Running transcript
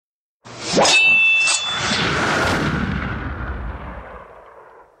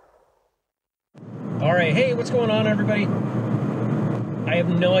Alright, hey, what's going on, everybody? I have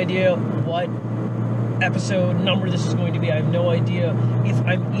no idea what episode number this is going to be. I have no idea if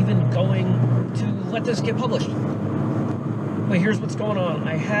I'm even going to let this get published. But here's what's going on.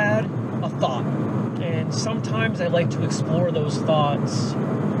 I had a thought, and sometimes I like to explore those thoughts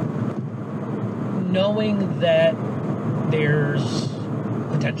knowing that there's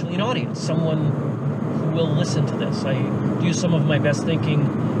potentially an audience, someone who will listen to this. I do some of my best thinking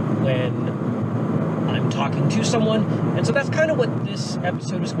when I'm talking to someone, and so that's kind of what this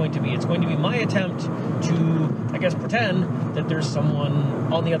episode is going to be. It's going to be my attempt to, I guess, pretend that there's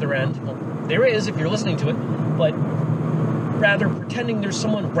someone on the other end. Well, there is if you're listening to it, but rather pretending there's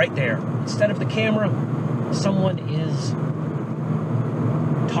someone right there. Instead of the camera, someone is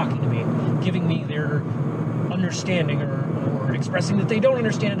talking to me, giving me their understanding or expressing that they don't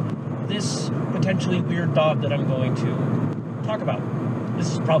understand this potentially weird thought that I'm going to talk about.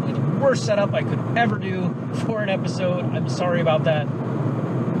 This is probably the worst setup I could ever do for an episode. I'm sorry about that,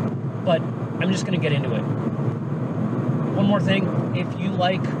 but I'm just going to get into it. One more thing, if you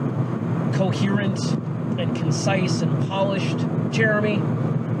like coherent and concise and polished Jeremy,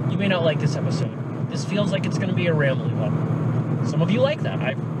 you may not like this episode. This feels like it's going to be a rambling one. Some of you like that.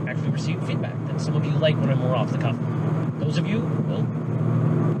 I've actually received feedback that some of you like when I'm more off the cuff. Those of you will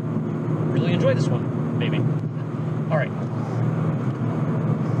really enjoy this one, maybe. All right.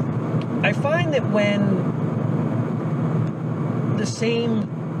 I find that when the same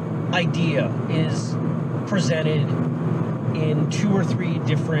idea is presented in 2 or 3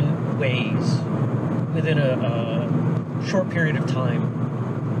 different ways within a short period of time,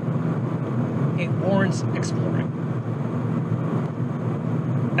 it warrants exploring.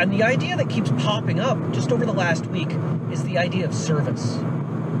 And the idea that keeps popping up just over the last week is the idea of service.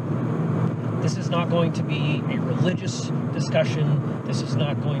 This is not going to be a religious discussion. This is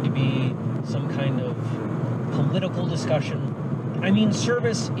not going to be some kind of political discussion. I mean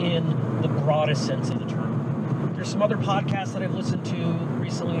service in the broadest sense of the term. There's some other podcasts that I've listened to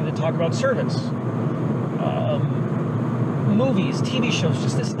recently that talk about service. Movies, TV shows,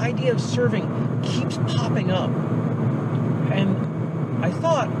 just this idea of serving keeps popping up. And I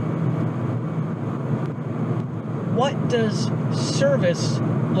thought, what does service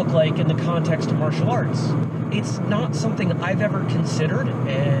look like in the context of martial arts? It's not something I've ever considered,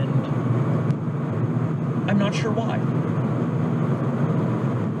 and I'm not sure why.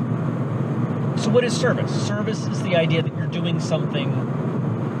 So what is service? Service is the idea that you're doing something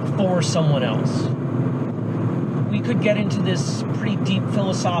for someone else. We could get into this pretty deep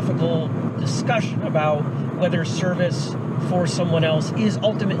philosophical discussion about whether service for someone else is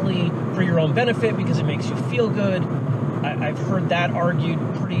ultimately for your own benefit because it makes you feel good. I've heard that argued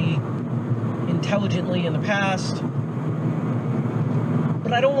pretty intelligently in the past.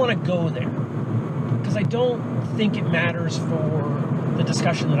 But I don't want to go there because I don't think it matters for the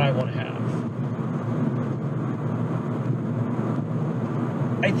discussion that I want to have.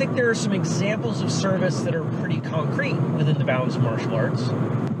 I think there are some examples of service that are pretty concrete within the bounds of martial arts.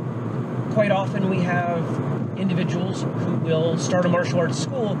 Quite often we have individuals who will start a martial arts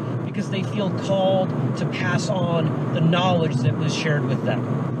school because they feel called to pass on the knowledge that was shared with them.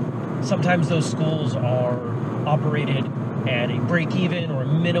 Sometimes those schools are operated at a break-even or a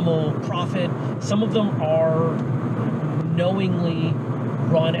minimal profit. Some of them are knowingly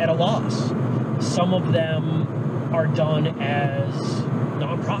run at a loss. Some of them are done as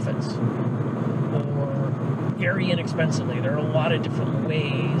nonprofits or very inexpensively. There are a lot of different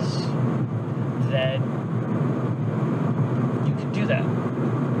ways that you can do that.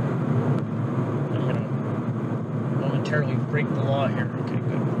 I'm going to momentarily break the law here. Okay,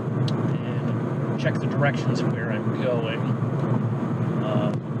 good. And check the directions of where I'm going.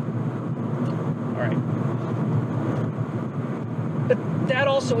 All right. But that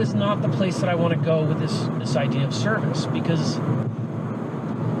also is not the place that I want to go with this idea of service, because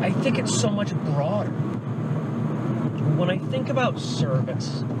I think it's so much broader. When I think about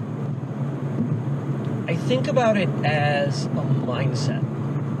service, I think about it as a mindset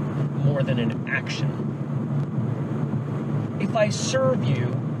more than an action. If I serve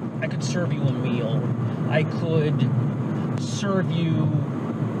you, I could serve you a meal. I could serve you,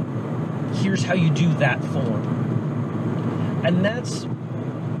 here's how you do that form. And that's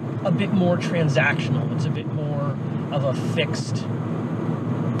a bit more transactional. It's a bit more of a fixed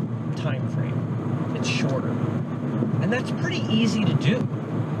time frame. It's shorter. And that's pretty easy to do.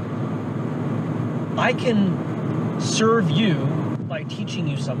 I can serve you by teaching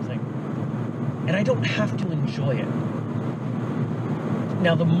you something, and I don't have to enjoy it.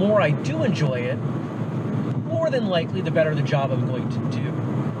 Now, the more I do enjoy it, more than likely the better the job I'm going to do.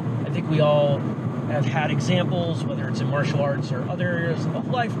 I think we all have had examples, whether it's in martial arts or other areas of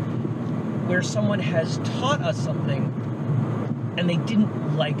life, where someone has taught us something and they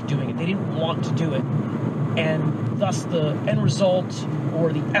didn't like doing it. They didn't want to do it. And thus the end result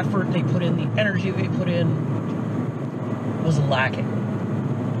or the effort they put in, the energy they put in was lacking.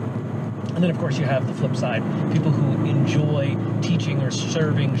 And then, of course, you have the flip side. People who enjoy teaching or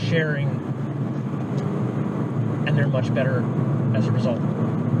serving, sharing, and they're much better as a result.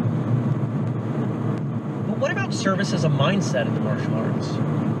 But what about service as a mindset in the martial arts?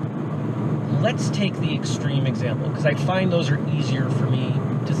 Let's take the extreme example, because I find those are easier for me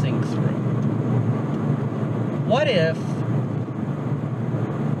to think through. What if,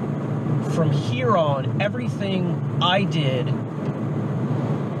 from here on, everything I did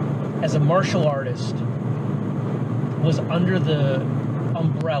as a martial artist was under the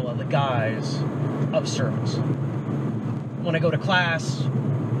umbrella, the guise of service? When I go to class,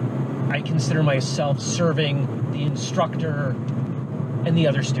 I consider myself serving the instructor and the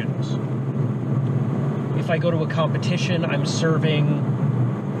other students. If I go to a competition, I'm serving,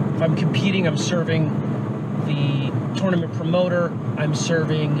 if I'm competing, I'm serving the tournament promoter, I'm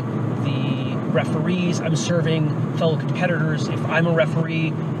serving the referees, I'm serving fellow competitors. If I'm a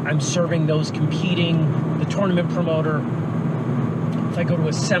referee, I'm serving those competing, the tournament promoter. If I go to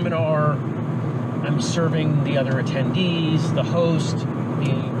a seminar, I'm serving the other attendees, the host,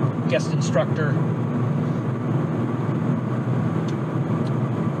 the guest instructor.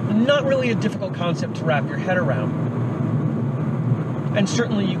 Not really a difficult concept to wrap your head around. And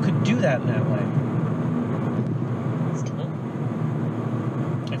certainly you could do that in that way.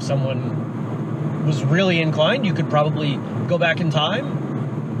 If someone was really inclined, you could probably go back in time.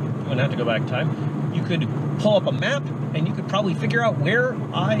 You wouldn't have to go back in time. You could pull up a map and you could probably figure out where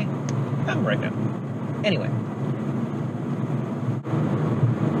I am right now. Anyway,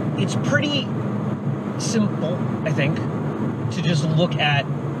 it's pretty simple, I think, to just look at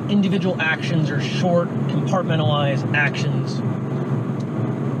individual actions or short, compartmentalized actions.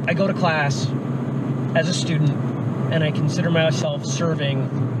 I go to class as a student, and I consider myself serving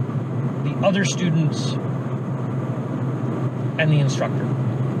the other students and the instructor.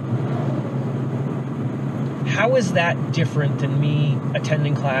 How is that different than me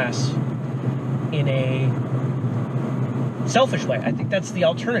attending class in a selfish way? I think that's the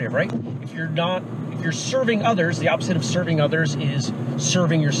alternative, right? If you're serving others, the opposite of serving others is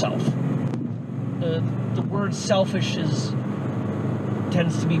serving yourself. The word selfish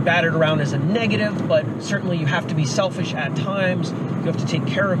tends to be battered around as a negative, but certainly you have to be selfish at times. You have to take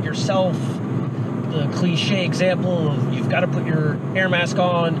care of yourself. The cliche example of you've got to put your air mask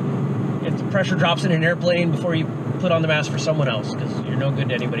on if the pressure drops in an airplane before you put on the mask for someone else, because you're no good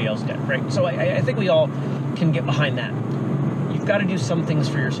to anybody else dead, right? So I think we all can get behind that. You've got to do some things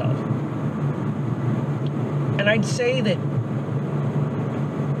for yourself. And I'd say that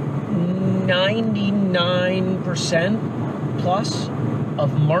 99% plus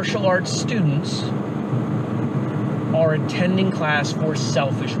of martial arts students are attending class for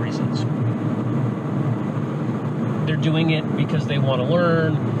selfish reasons. They're doing it because they want to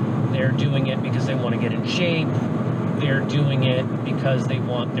learn. They're doing it because they want to get in shape. They're doing it because they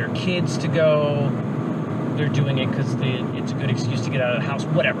want their kids to go. They're doing it because it's a good excuse to get out of the house,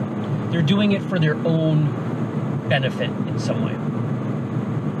 whatever. They're doing it for their own benefit in some way.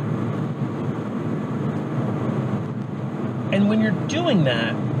 And when you're doing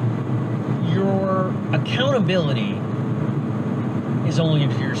that, your accountability is only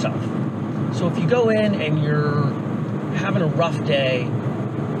to yourself. So if you go in and you're having a rough day,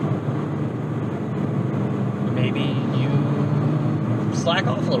 maybe you slack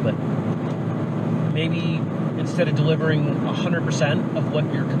off a little bit. Maybe instead of delivering 100% of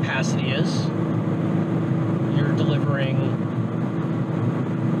what your capacity is, you're delivering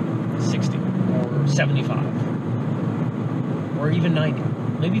 60 or 75 or even 90,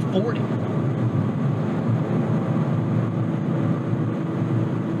 maybe 40.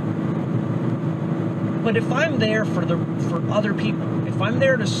 But if I'm there for other people, if I'm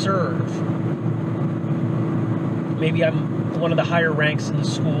there to serve, maybe I'm one of the higher ranks in the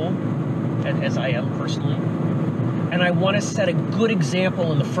school, as I am personally, and I want to set a good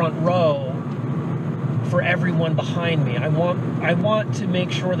example in the front row for everyone behind me. I want to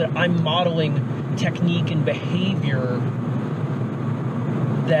make sure that I'm modeling technique and behavior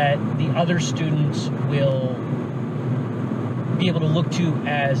that the other students will be able to look to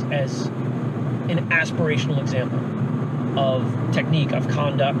as an aspirational example of technique, of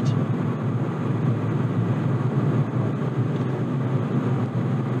conduct.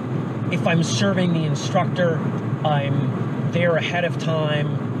 If I'm serving the instructor, I'm there ahead of time.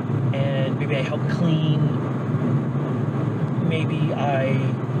 and maybe I help clean. Maybe I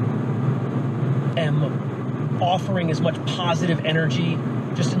am offering as much positive energy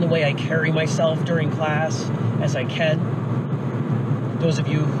just in the way I carry myself during class as I can. Those of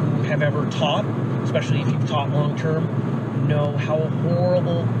you who have ever taught, especially if you've taught long term, know how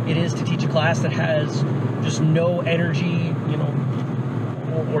horrible it is to teach a class that has just no energy,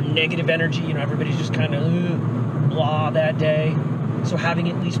 or negative energy. Everybody's just kind of blah that day. So having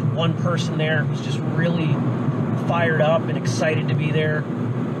at least one person there who's just really fired up and excited to be there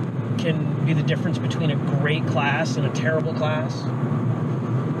can be the difference between a great class and a terrible class.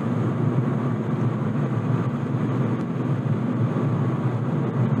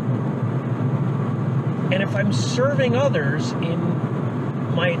 And if I'm serving others in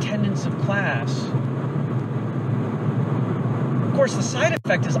my attendance of class, of course, the side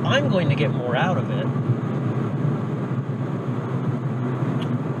effect is I'm going to get more out of it.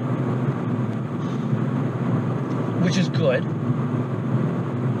 Which is good.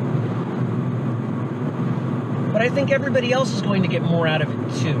 But I think everybody else is going to get more out of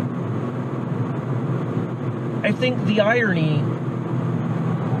it too. I think the irony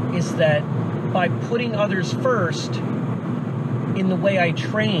is that by putting others first in the way I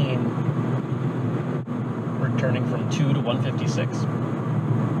train, returning from 2 to 156.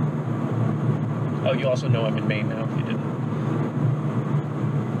 Oh, you also know I'm in Maine now, if you didn't.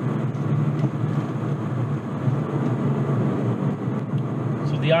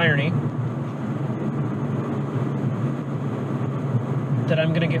 So the irony that I'm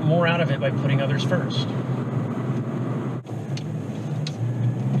going to get more out of it by putting others first.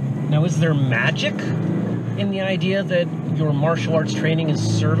 Now, is there magic in the idea that your martial arts training is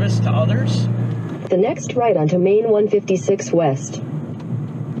service to others? The next right onto Main 156 West.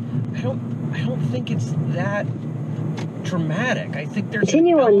 I don't think it's that dramatic. I think there's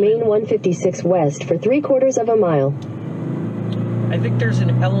Continue on Main 156 West for 3/4 of a mile. I think there's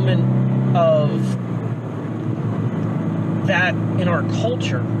an element of that in our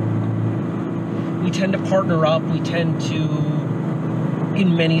culture. We tend to partner up. We tend to,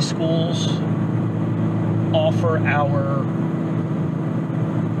 in many schools, offer our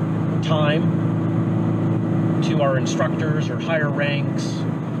time to our instructors or higher ranks.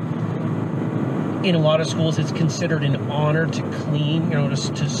 In a lot of schools, it's considered an honor to clean,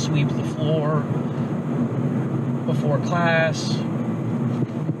 just to sweep the floor before class.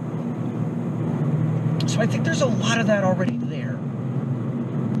 So I think there's a lot of that already there.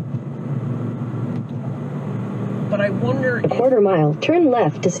 But I wonder a 1/4 mile, turn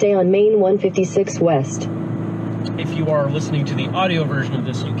left to stay on Main 156 West. If you are listening to the audio version of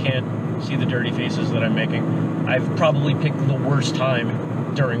this, you can't see the dirty faces that I'm making. I've probably picked the worst time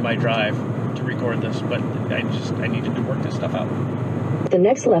during my drive to record this, but I needed to work this stuff out. The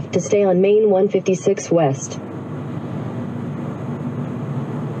next left to stay on Main 156 West.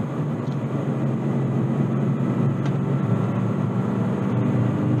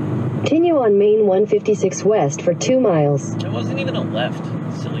 Continue on Main 156 West for 2 miles. It wasn't even a left,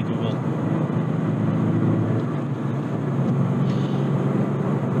 silly Google.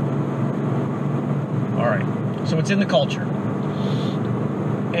 All right, so it's in the culture.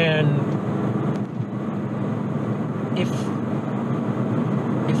 And if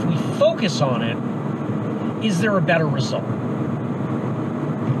we focus on it, is there a better result?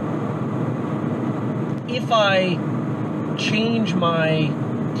 If I change my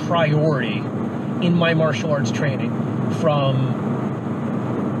priority in my martial arts training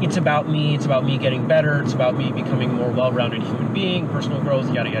from it's about me getting better, it's about me becoming a more well-rounded human being, personal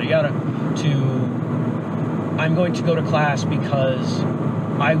growth, yada, yada, yada, to I'm going to go to class because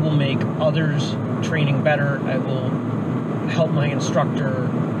I will make others' training better, I will help my instructor,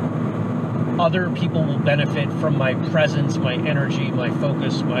 other people will benefit from my presence, my energy, my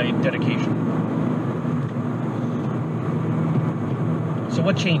focus, my dedication. So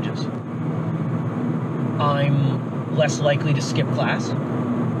what changes? I'm less likely to skip class.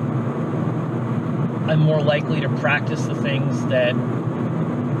 I'm more likely to practice the things that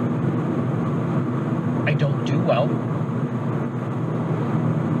I don't do well.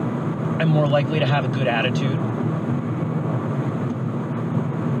 I'm more likely to have a good attitude.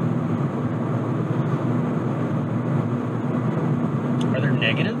 Are there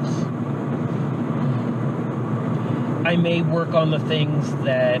negatives? I may work on the things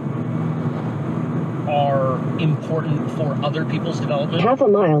that are important for other people's development. Half a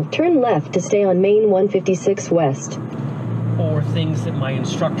mile, turn left to stay on Main 156 West. Or things that my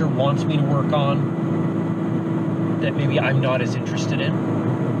instructor wants me to work on that maybe I'm not as interested in.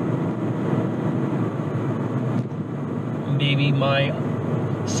 Maybe my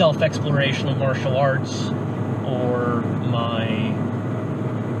self-exploration of martial arts, or my,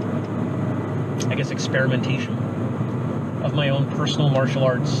 I guess, experimentation of my own personal martial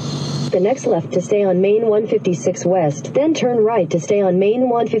arts. The next left to stay on Main 156 West, then turn right to stay on Main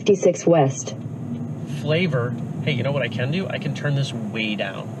 156 West. Flavor. Hey, you know what I can do? I can turn this way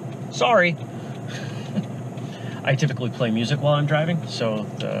down. Sorry. I typically play music while I'm driving, so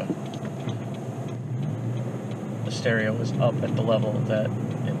the stereo is up at the level that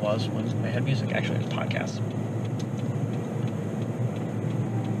it was when I had music. Actually, it was podcasts.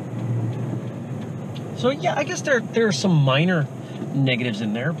 So yeah, I guess there are some minor negatives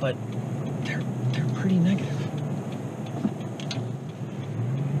in there, but they're pretty negative.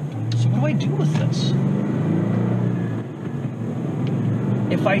 So what do I do with this?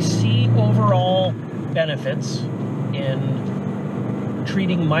 If I see overall benefits in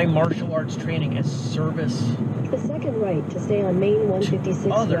treating my martial arts training as service The second right to stay on Main 156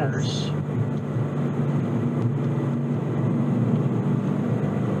 to others, West.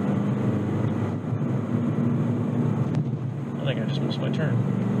 I think I just missed my turn.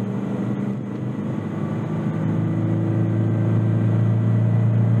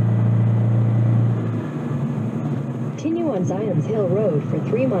 Continue on Zion's Hill Road for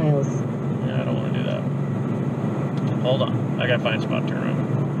 3 miles. Yeah, I don't want to do that. Hold on. I gotta find a spot to turn around.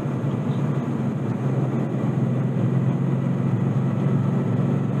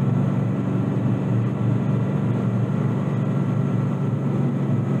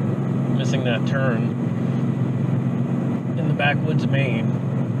 Missing that turn in the backwoods of Maine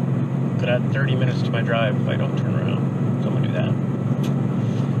could add 30 minutes to my drive if I don't turn around. So I'm gonna do that.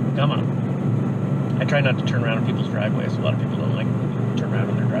 Come on. I try not to turn around in people's driveways. A lot of people don't like to turn around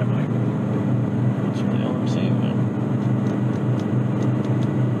in their driveway. That's really all I'm saying, man.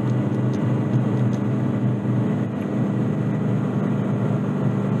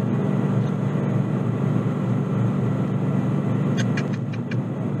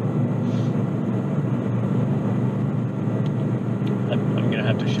 I'm gonna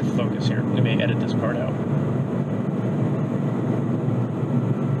have to shift focus here. We may edit this part out.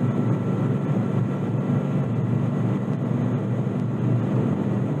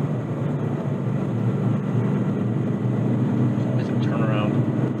 Always a turnaround.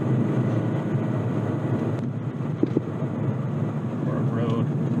 Or a road.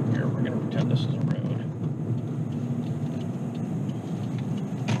 Here, we're gonna pretend this is a road.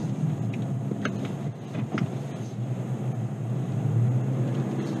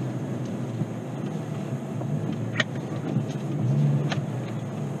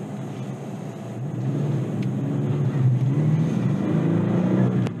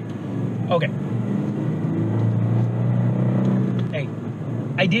 Okay. Hey,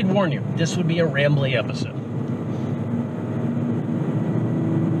 I did warn you, this would be a rambly episode.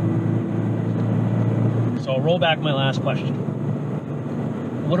 So I'll roll back my last question.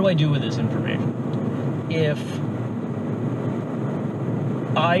 What do I do with this information? If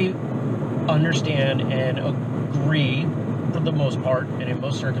I understand and agree, for the most part, and in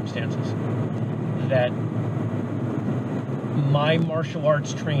most circumstances, that my martial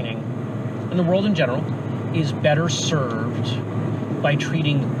arts training, and the world in general, is better served by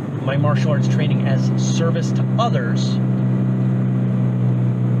treating my martial arts training as service to others, and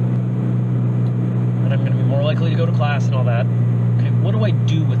I'm going to be more likely to go to class and all that. Okay, what do I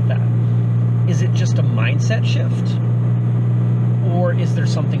do with that? Is it just a mindset shift? Or is there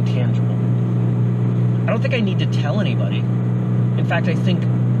something tangible? I don't think I need to tell anybody. In fact, I think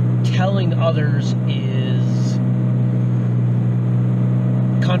telling others is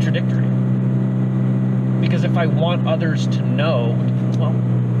contradictory. Because if I want others to know, well,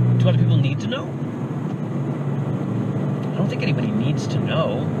 do other people need to know? I don't think anybody needs to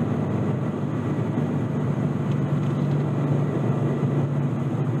know.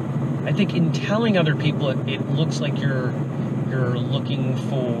 I think in telling other people, it looks like you're looking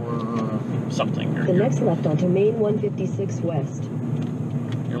for something. The next left onto Main 156 West.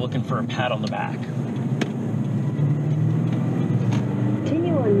 You're looking for a pat on the back.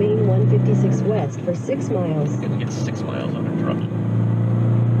 Continue on Main 156 West for 6 miles. Gonna get 6 miles uninterrupted.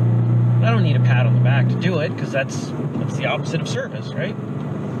 I don't need a pat on the back to do it, because that's the opposite of service, right?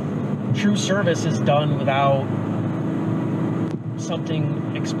 True service is done without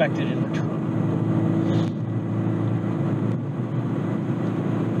something expected in return.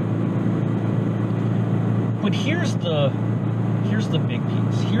 But here's the big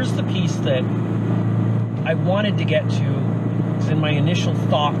piece. Here's the piece that I wanted to get to, because in my initial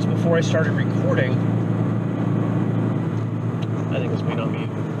thoughts before I started recording, I think this may not be.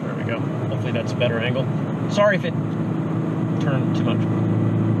 There we go. Hopefully that's a better angle. Sorry if it turned too much.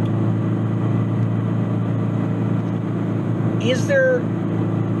 is there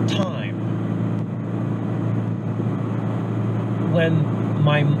time when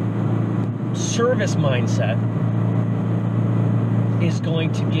my service mindset is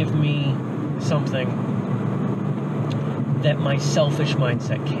going to give me something that my selfish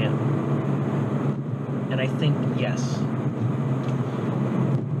mindset can't? And I think yes.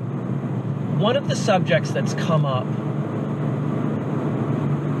 One of the subjects that's come up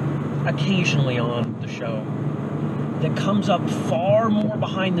occasionally on the show, that comes up far more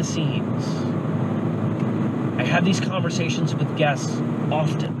behind the scenes, I have these conversations with guests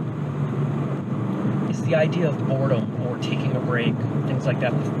often, is the idea of boredom or taking a break, things like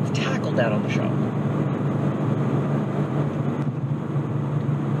that. We've tackled that on the show.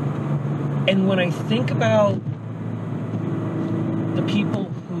 And when I think about the people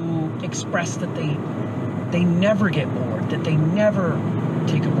who express that they never get bored, that they never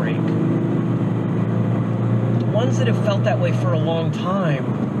take a break, the ones that have felt that way for a long time,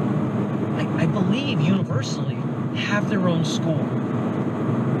 I believe universally have their own school.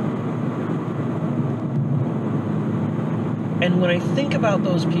 And when I think about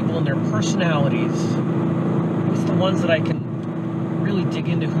those people and their personalities, it's the ones that I can really dig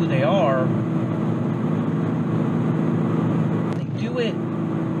into who they are. They do it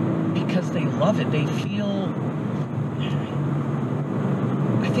because they love it. They feel,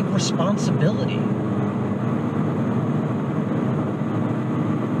 I think, responsibility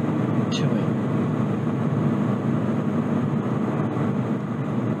to it.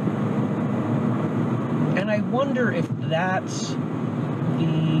 And I wonder if that's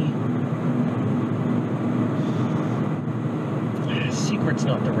secret's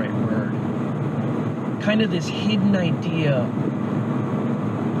not the right word. Kind of this hidden idea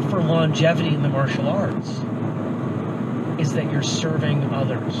for longevity in the martial arts is that you're serving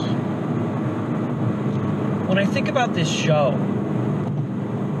others. When I think about this show,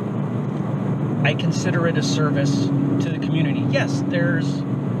 I consider it a service to the community. Yes, there's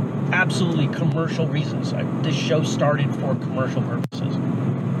absolutely commercial reasons. This show started for commercial purposes.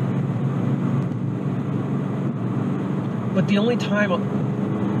 But the only time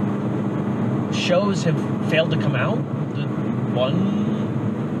shows have failed to come out,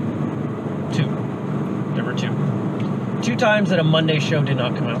 there were two. 2 times that a Monday show did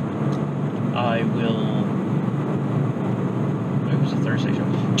not come out. It was a Thursday show.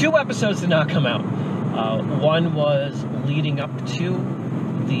 2 episodes did not come out. One was leading up to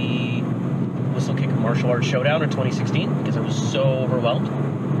the Whistlekick Martial Arts Showdown in 2016 because I was so overwhelmed.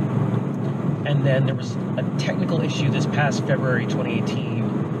 And then there was a technical issue this past February 2018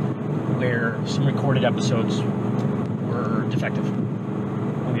 where some recorded episodes were defective.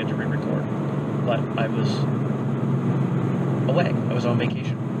 We had to re-record. But I was away. I was on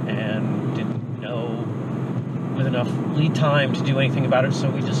vacation and didn't know with enough lead time to do anything about it, so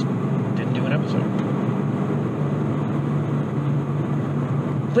we just didn't do an episode.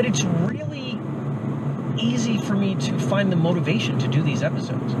 But it's really easy for me to find the motivation to do these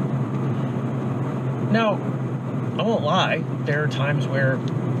episodes. Now, I won't lie, there are times where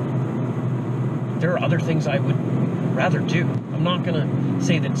there are other things I would rather do. I'm not going to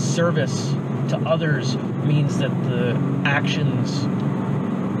say that service to others means that the actions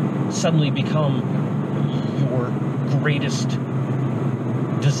suddenly become your greatest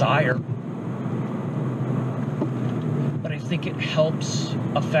desire. But I think it helps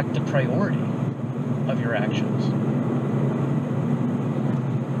affect the priority of your actions.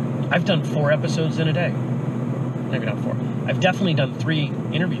 I've done 4 episodes in a day. Maybe not 4. I've definitely done 3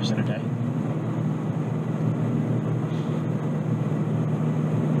 interviews in a day.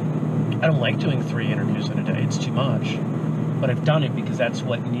 I don't like doing 3 interviews in a day. It's too much. But I've done it because that's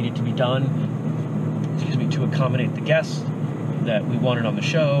what needed to be done, to accommodate the guests that we wanted on the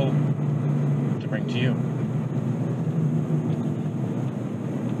show to bring to you.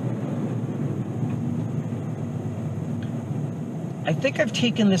 I think I've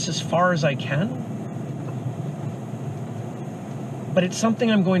taken this as far as I can, but it's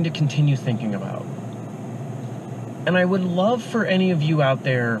something I'm going to continue thinking about. And I would love for any of you out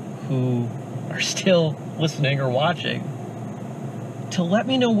there who are still listening or watching to let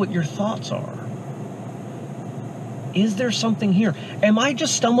me know what your thoughts are. Is there something here? Am I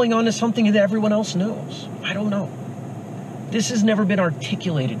just stumbling onto something that everyone else knows? I don't know. This has never been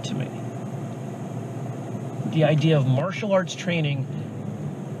articulated to me. The idea of martial arts training,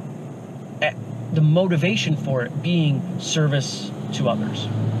 the motivation for it being service to others.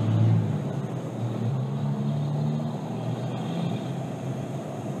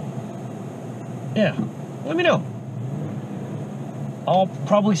 Yeah, let me know. I'll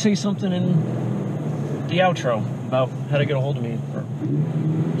probably say something in the outro. about how to get a hold of me or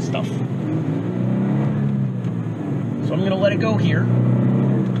stuff. So I'm going to let it go here.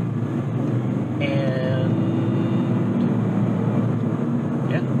 And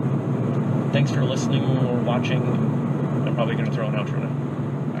yeah, thanks for listening or watching. I'm probably going to throw an outro now.